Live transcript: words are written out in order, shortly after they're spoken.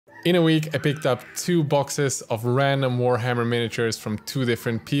In a week, I picked up 2 boxes of random Warhammer miniatures from 2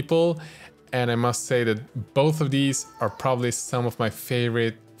 different people, and I must say that both of these are probably some of my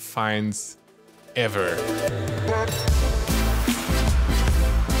favorite finds ever.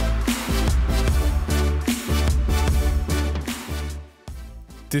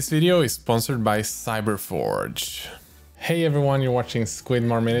 This video is sponsored by Cyberforge. Hey everyone, you're watching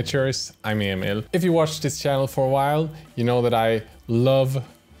Squidmar Miniatures. I'm Emil. If you watched this channel for a while, you know that I love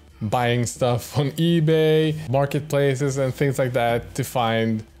buying stuff on eBay, marketplaces and things like that to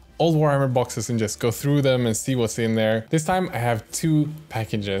find old Warhammer boxes and just go through them and see what's in there. This time I have 2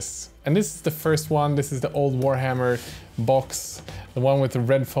 packages. And this is the first one. This is the old Warhammer box, the one with the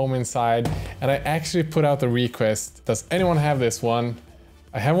red foam inside. And I actually put out the request, does anyone have this one?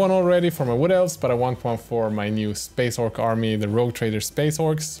 I have one already for my Wood Elves, but I want one for my new Space Orc army, the Rogue Trader Space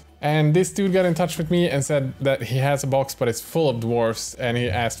Orcs. And this dude got in touch with me and said that he has a box, but it's full of dwarves, and he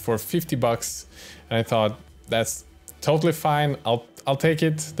asked for 50 bucks. And I thought, that's totally fine. I'll take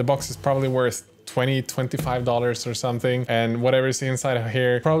it. The box is probably worth $25 or something, and whatever's inside of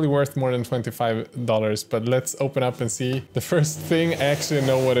here probably worth more than $25, but let's open up and see. The first thing, I actually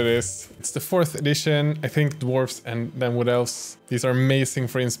know what it is. It's the 4th edition, I think dwarves and then Wood Elves. These are amazing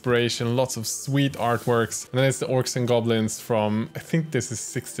for inspiration, lots of sweet artworks. And then it's the Orks and Goblins from, I think this is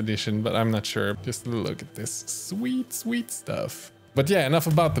 6th edition, but I'm not sure. Just look at this sweet, sweet stuff. But yeah, enough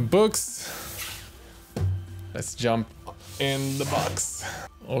about the books. Let's jump in the box.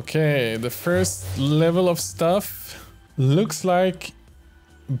 Okay, the first level of stuff looks like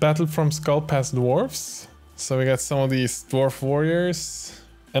Battle from Skull Pass dwarves. So we got some of these dwarf warriors.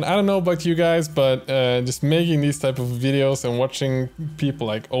 And I don't know about you guys, but just making these type of videos and watching people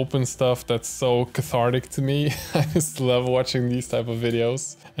like open stuff, that's so cathartic to me. I just love watching these type of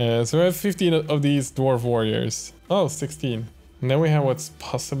videos. So we have 15 of these dwarf warriors. Oh, 16. And then we have what's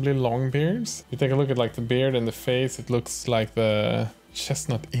possibly long beards. You take a look at like the beard and the face, it looks like the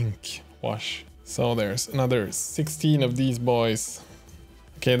chestnut ink wash. So there's another 16 of these boys.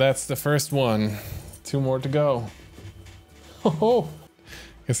 Okay, that's the first one. 2 more to go. Oh,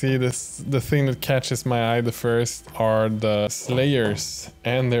 you see this, the thing that catches my eye the first are the slayers,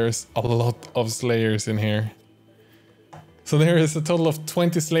 and there's a lot of slayers in here. So there is a total of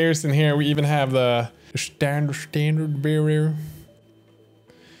 20 slayers in here. We even have the standard bearer.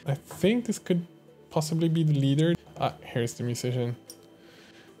 I think this could possibly be the leader. Ah, here's the musician.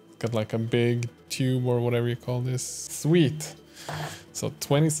 Got like a big tube or whatever you call this. Sweet. So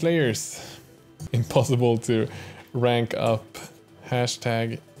 20 slayers. Impossible to rank up.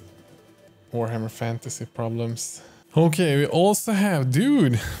 Hashtag Warhammer Fantasy problems. Okay, we also have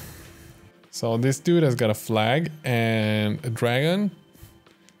dude. So this dude has got a flag and a dragon.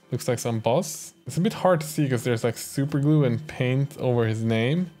 Looks like some boss. It's a bit hard to see because there's like super glue and paint over his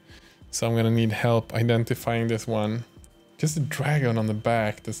name. So I'm gonna need help identifying this one. Just a dragon on the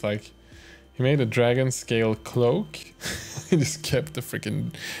back. That's like, he made a dragon scale cloak. He just kept the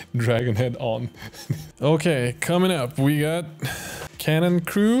freaking dragon head on. Okay, coming up, we got cannon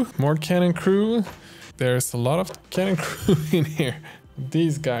crew, more cannon crew. There's a lot of cannon crew in here.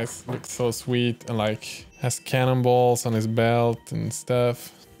 These guys look so sweet and like has cannonballs on his belt and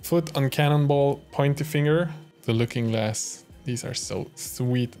stuff. Foot on cannonball, pointy finger, the looking glass. These are so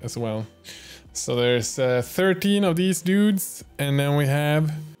sweet as well. So there's 13 of these dudes, and then we have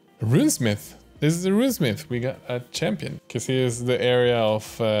a runesmith. This is a runesmith. We got a champion because he is the area of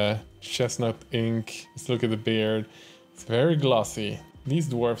chestnut ink. Let's look at the beard. It's very glossy. These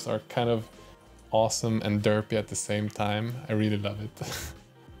dwarves are kind of awesome and derpy at the same time. I really love it.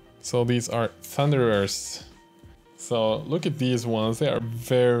 So these are thunderers. So look at these ones, they are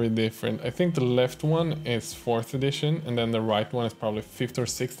very different. I think the left one is 4th edition and then the right one is probably 5th or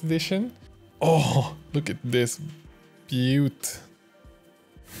 6th edition. Oh, look at this beaut.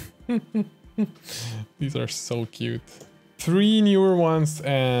 These are so cute. 3 newer ones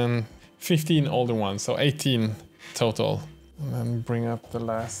and 15 older ones, so 18 total. And then bring up the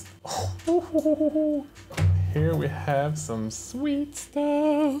last. Oh, here we have some sweet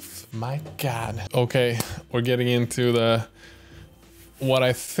stuff. My God. Okay, we're getting into the what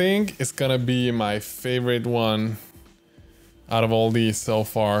I think is gonna be my favorite one out of all these so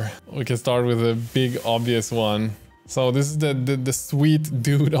far. We can start with a big obvious one. So this is the sweet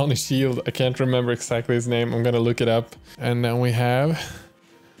dude on a shield. I can't remember exactly his name. I'm gonna look it up. And then we have,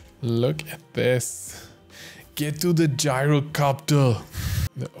 look at this. Get to the gyrocopter.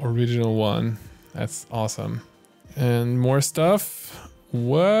 The original one. That's awesome. And more stuff.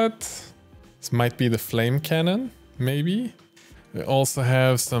 What? This might be the flame cannon, maybe. We also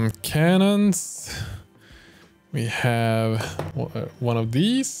have some cannons. We have one of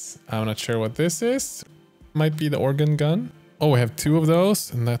these. I'm not sure what this is. Might be the organ gun. Oh, we have 2 of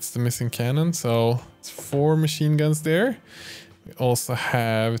those, and that's the missing cannon. So it's 4 machine guns there. We also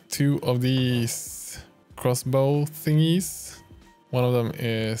have 2 of these crossbow thingies. One of them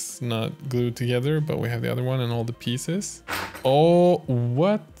is not glued together, but we have the other one and all the pieces. Oh,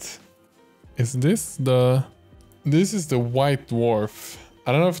 what is this? This is the white dwarf.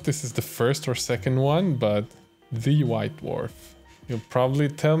 I don't know if this is the first or second one, but the white dwarf. You'll probably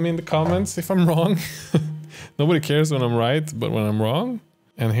tell me in the comments if I'm wrong. Nobody cares when I'm right, but when I'm wrong.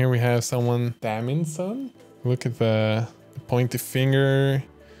 And here we have someone damning son. Look at the pointy finger.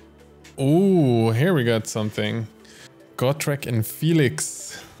 Ooh, here we got something. Gotrek and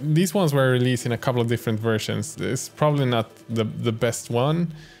Felix. These ones were released in a couple of different versions. It's probably not the best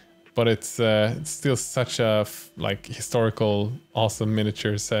one, but it's still such a like historical awesome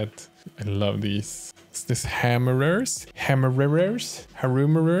miniature set. I love these. Is this hammerers? Harumers?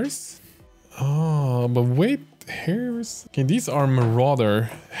 Oh, but wait, here's... Okay, these are marauder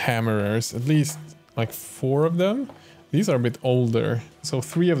hammerers, at least like 4 of them. These are a bit older. So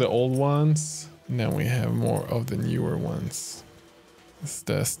 3 of the old ones. And then we have more of the newer ones. This is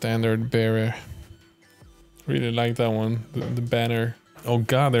the standard bearer. Really like that one, the banner. Oh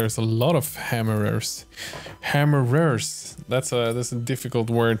god, there's a lot of hammerers. Hammerers. That's a difficult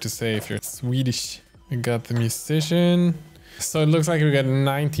word to say if you're Swedish. We got the musician. So it looks like we got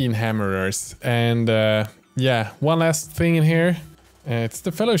 19 hammerers. And yeah, one last thing in here. It's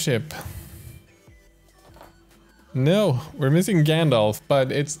the fellowship. No, we're missing Gandalf,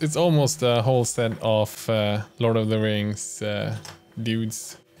 but it's almost a whole set of Lord of the Rings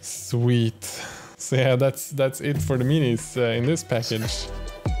dudes. Sweet. So yeah, that's it for the minis in this package.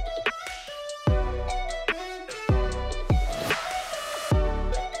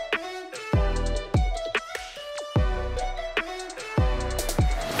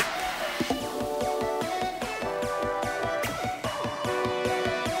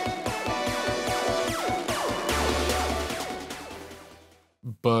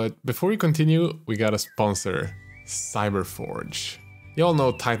 But before we continue, we got a sponsor, Cyberforge. You all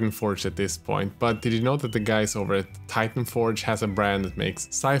know Titanforge at this point, but did you know that the guys over at Titanforge has a brand that makes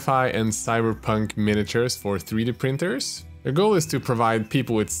sci-fi and cyberpunk miniatures for 3D printers? Their goal is to provide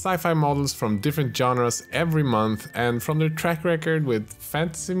people with sci-fi models from different genres every month, and from their track record with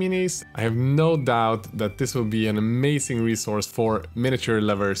fantasy minis, I have no doubt that this will be an amazing resource for miniature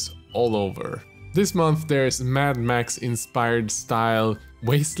lovers all over. This month there's Mad Max inspired style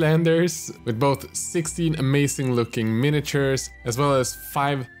Wastelanders with both 16 amazing looking miniatures as well as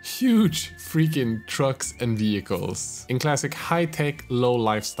 5 huge freaking trucks and vehicles in classic high-tech low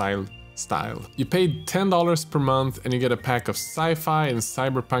lifestyle style. You pay $10 per month and you get a pack of sci-fi and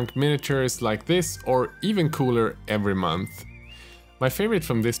cyberpunk miniatures like this, or even cooler, every month. My favorite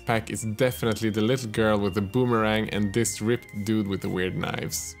from this pack is definitely the little girl with the boomerang and this ripped dude with the weird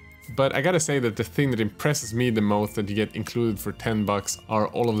knives. But I gotta say that the thing that impresses me the most that you get included for 10 bucks are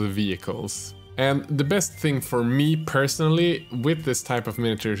all of the vehicles. And the best thing for me personally with this type of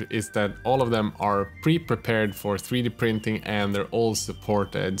miniature is that all of them are pre-prepared for 3D printing and they're all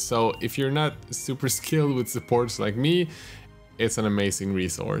supported. So if you're not super skilled with supports like me, it's an amazing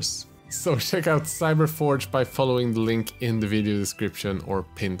resource. So check out Cyberforge by following the link in the video description or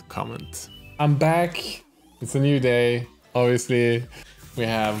pinned comment. I'm back. It's a new day, obviously. We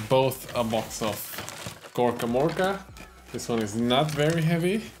have both a box of Gorka Morka. This one is not very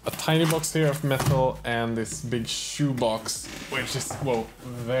heavy. A tiny box here of metal and this big shoe box, which is, whoa,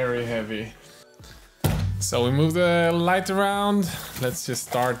 very heavy. So we move the light around. Let's just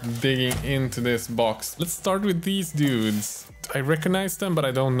start digging into this box. Let's start with these dudes. I recognize them, but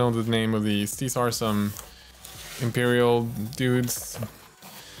I don't know the name of these. These are some Imperial dudes.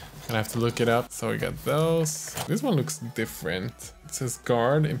 I have to look it up. So we got those. This one looks different. It says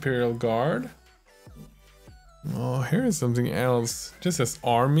Guard, Imperial Guard. Oh, here is something else. It just says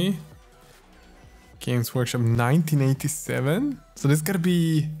Army. Games Workshop 1987. So this gotta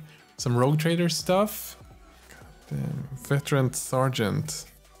be some Rogue Trader stuff. Goddamn. Veteran Sergeant.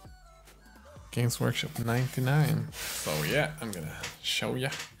 Games Workshop 99. So yeah, I'm gonna show ya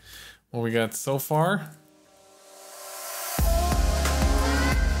what we got so far.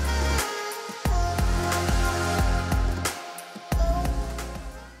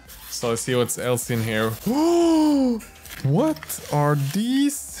 So let's see what's else in here. What are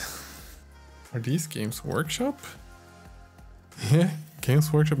these? Are these Games Workshop? Yeah,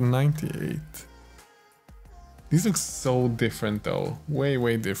 Games Workshop 98. These look so different though. Way,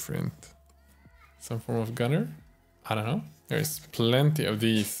 way different. Some form of gunner? I don't know. There's plenty of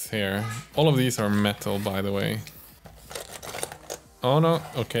these here. All of these are metal, by the way. Oh no,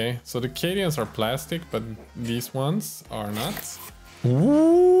 okay. So the Cadians are plastic, but these ones are not.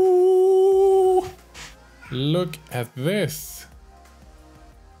 Ooh! Look at this.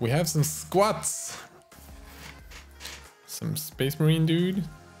 We have some squats. Some Space Marine dude.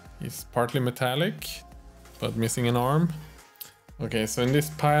 He's partly metallic, but missing an arm. Okay, so in this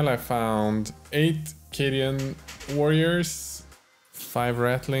pile I found 8 Cadian warriors, 5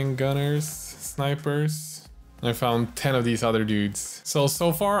 rattling gunners, snipers. I found 10 of these other dudes. So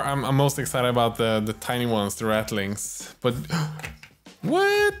far I'm most excited about the tiny ones, the rattlings. But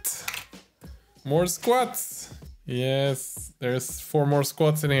what? More squats. Yes, there's 4 more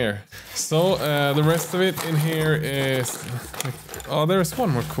squats in here. So the rest of it in here is... Oh, there's one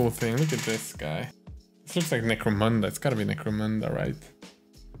more cool thing. Look at this guy. This looks like Necromunda. It's gotta be Necromunda, right?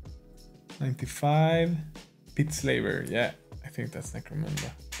 95. Pit Slaver. Yeah, I think that's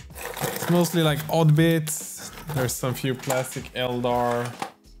Necromunda. It's mostly like odd bits. There's some few plastic Eldar.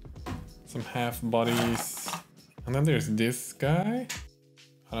 Some half bodies. And then there's this guy.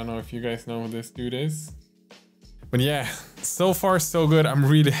 I don't know if you guys know who this dude is. But yeah, so far so good. I'm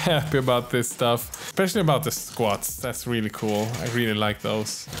really happy about this stuff. Especially about the squats. That's really cool. I really like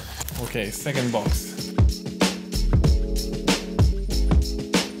those. Okay, second box.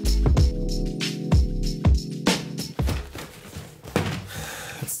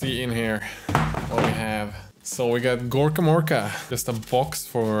 Let's see in here what we have. So we got Gorka Morka. Just a box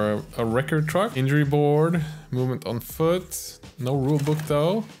for a record truck. Injury board. Movement on foot. No rule book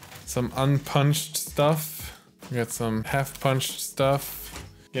though. Some unpunched stuff. We got some half-punched stuff.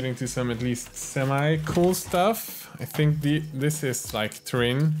 Getting to some at least semi-cool stuff. I think this is like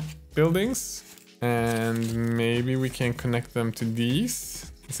terrain buildings. And maybe we can connect them to these.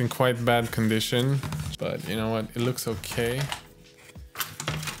 It's in quite bad condition. But you know what? It looks okay.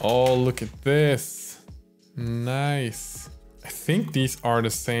 Oh, look at this. Nice. I think these are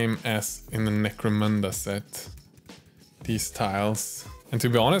the same as in the Necromunda set. These tiles. And to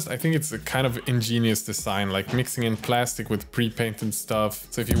be honest, I think it's a kind of ingenious design, like mixing in plastic with pre-painted stuff.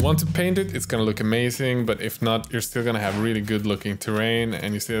 So if you want to paint it, it's gonna look amazing, but if not, you're still gonna have really good looking terrain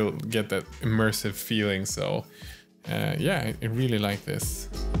and you still get that immersive feeling. So yeah, I really like this.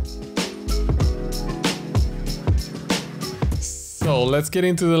 So let's get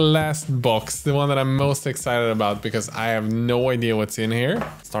into the last box, the one that I'm most excited about because I have no idea what's in here.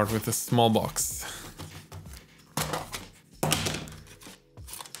 Start with the small box.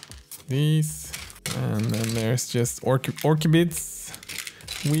 These, and then there's just Orkibits,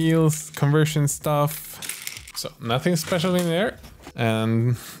 wheels, conversion stuff. So nothing special in there.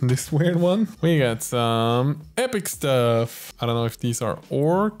 And this weird one, we got some epic stuff. I don't know if these are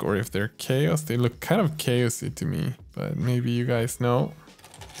Orc or if they're Chaos. They look kind of chaosy to me, but maybe you guys know.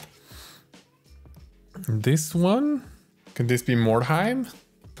 This one, could this be Mordheim?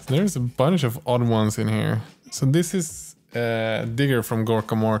 There's a bunch of odd ones in here. So this is Digger from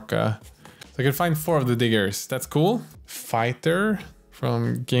Gorka Morka. So I can find 4 of the diggers. That's cool. Fighter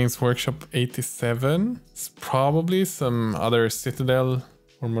from Games Workshop 87. It's probably some other Citadel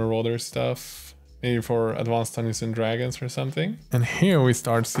or Marauder stuff. Maybe for Advanced Dungeons and Dragons or something. And here we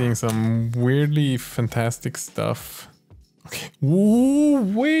start seeing some weirdly fantastic stuff. Okay. Ooh,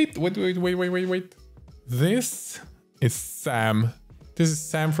 wait. This is Sam. This is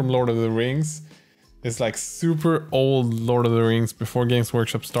Sam from Lord of the Rings. It's like super old Lord of the Rings before Games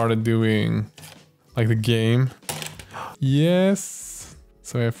Workshop started doing like the game. Yes.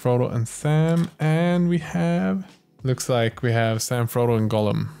 So we have Frodo and Sam, and we have, looks like we have Sam, Frodo and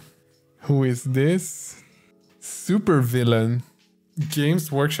Gollum. Who is this? Super villain.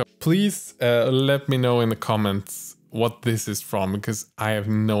 Games Workshop. Please let me know in the comments what this is from because I have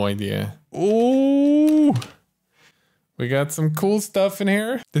no idea. Ooh. We got some cool stuff in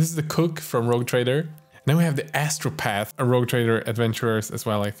here. This is the Cook from Rogue Trader. Then we have the Astropath, a Rogue Trader adventurers as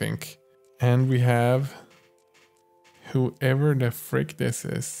well, I think. And we have whoever the frick this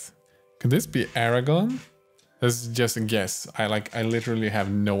is. Could this be Aragon? This is just a guess. I literally have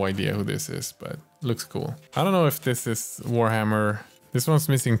no idea who this is, but looks cool. I don't know if this is Warhammer. This one's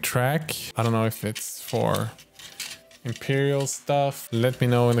missing track. I don't know if it's for Imperial stuff. Let me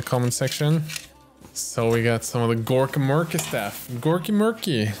know in the comment section. So we got some of the Gorka Murky stuff. Gorky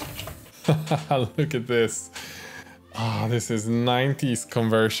Murky. Look at this. Oh, this is 90s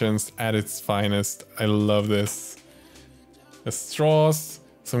conversions at its finest. I love this. The straws,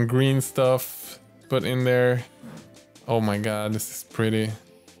 some green stuff put in there. Oh my god, this is pretty.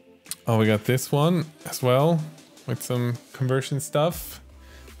 Oh, we got this one as well with some conversion stuff.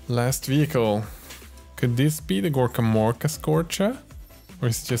 Last vehicle. Could this be the Gorkamorka Scorcha? Or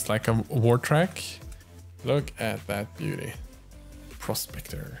is it just like a war track? Look at that beauty.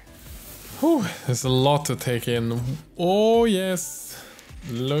 Prospector. Whew, there's a lot to take in. Oh yes.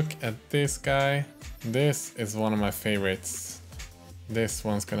 Look at this guy. This is one of my favorites. This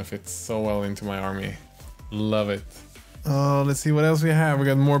one's gonna fit so well into my army. Love it. Oh, let's see what else we have. We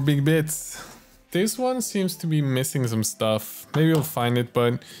got more big bits. This one seems to be missing some stuff. Maybe we'll find it,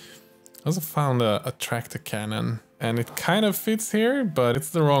 but I also found a tractor cannon. And it kind of fits here, but it's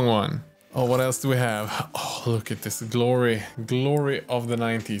the wrong one. Oh, what else do we have? Oh, look at this glory. Glory of the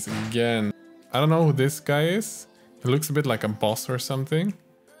 90s again. I don't know who this guy is. He looks a bit like a boss or something.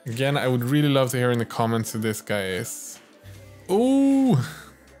 Again, I would really love to hear in the comments who this guy is. Ooh!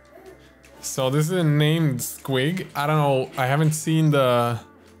 So this is a named Squig. I don't know. I haven't seen the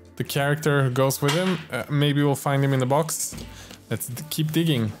character who goes with him. Maybe we'll find him in the box. Let's keep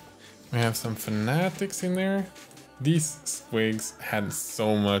digging. We have some fanatics in there. These Squigs had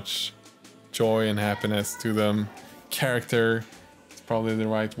so much joy and happiness to them. Character, it's probably the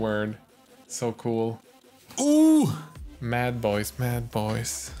right word. So cool. Ooh! Mad boys, mad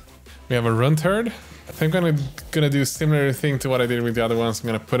boys. We have a runt herd. I think I'm gonna do a similar thing to what I did with the other ones. I'm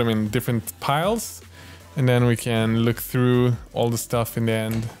gonna put them in different piles. And then we can look through all the stuff in the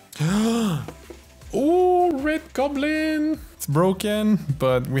end. Oh, red goblin! It's broken,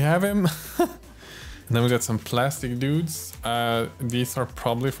 but we have him. And then we got some plastic dudes. These are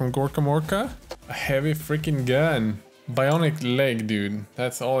probably from Gorkamorka. A heavy freaking gun. Bionic leg, dude.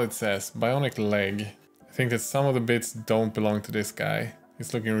 That's all it says. Bionic leg. I think that some of the bits don't belong to this guy.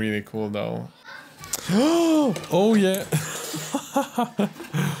 He's looking really cool though. Oh yeah.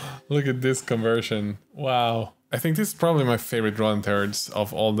 Look at this conversion. Wow. I think this is probably my favorite run thirds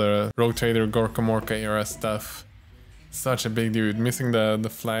of all the Rogue Trader Gorkamorka era stuff. Such a big dude. Missing the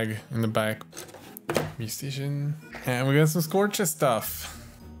flag in the back. Musician. And we got some Scorcha stuff.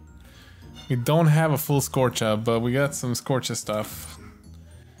 We don't have a full Scorcha, but we got some Scorcha stuff.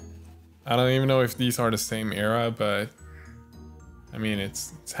 I don't even know if these are the same era, but I mean,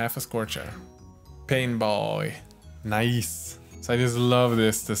 it's half a Scorcha. Pain boy. Nice. So I just love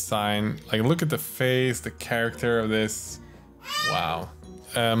this design. Like, look at the face, the character of this. Wow.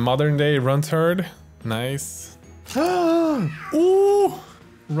 Modern day runt herd. Nice. Ooh!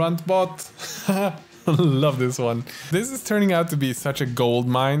 Runtbot. Love this one. This is turning out to be such a gold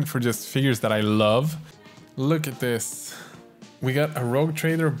mine for just figures that I love. Look at this. We got a Rogue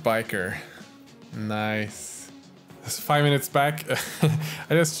Trader biker. Nice. It's 5 minutes back.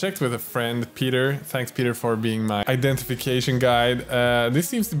 I just checked with a friend, Peter. Thanks, Peter, for being my identification guide. This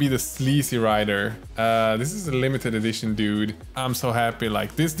seems to be the Sleazy Rider. This is a limited edition dude. I'm so happy.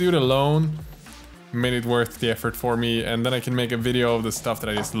 Like, this dude alone made it worth the effort for me, and then I can make a video of the stuff that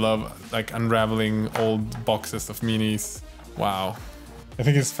I just love, like unraveling old boxes of minis. Wow. I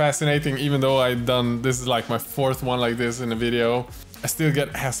think it's fascinating, even though this is like my 4th one like this in a video. I still get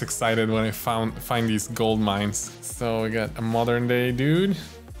as excited when I find these gold mines. So we got a modern day dude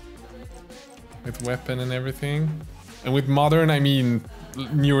with weapon and everything. And with modern, I mean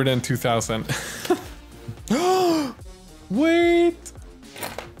newer than 2000. Wait,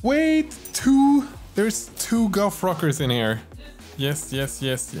 there's 2 Goth Rockers in here. Yes.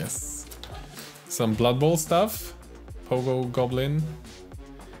 Some Blood Bowl stuff. Pogo Goblin.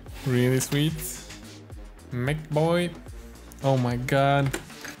 Really sweet. Mech Boy. Oh my god.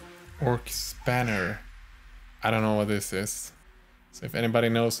 Orks banner. I don't know what this is. So if anybody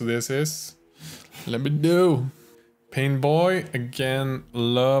knows who this is, let me know. Pain Boy. Again,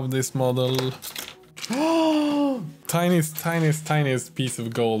 love this model. Tiniest piece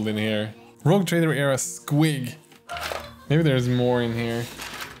of gold in here. Rogue Trader era Squig. Maybe there's more in here.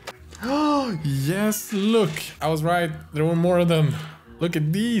 Oh, yes, look. I was right. There were more of them. Look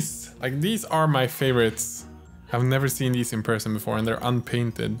at these. Like, these are my favorites. I've never seen these in person before, and they're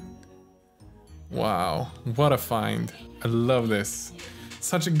unpainted. Wow, what a find. I love this.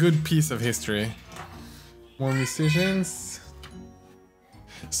 Such a good piece of history. More musicians.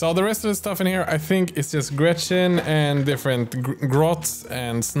 So the rest of the stuff in here, I think it's just Gretchen and different grots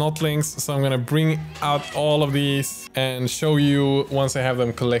and snotlings. So I'm gonna bring out all of these and show you once I have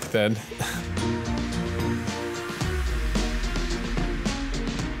them collected.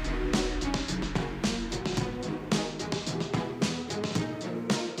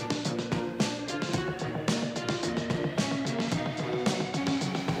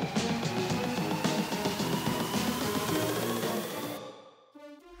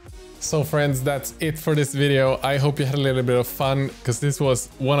 So friends, that's it for this video. I hope you had a little bit of fun, because this was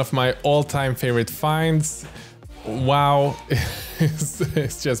one of my all-time favorite finds. wow.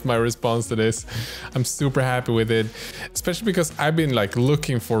 It's just my response to this. I'm super happy with it, especially because I've been like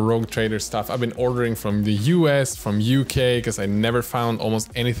looking for Rogue Trader stuff. I've been ordering from the US, from UK, because I never found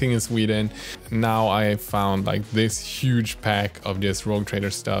almost anything in Sweden. Now I found like this huge pack of just Rogue Trader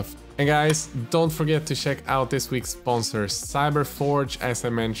stuff. And guys, don't forget to check out this week's sponsor, Cyberforge. As I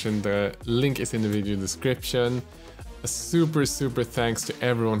mentioned, the link is in the video description. A super thanks to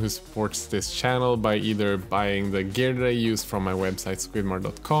everyone who supports this channel by either buying the gear that I use from my website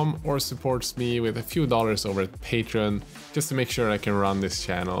squidmar.com or supports me with a few dollars over at Patreon just to make sure I can run this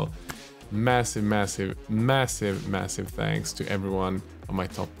channel. Massive thanks to everyone of my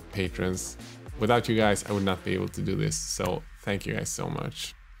top patrons. Without you guys, I would not be able to do this, so thank you guys so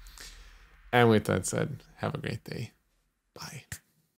much. And with that said, have a great day. Bye.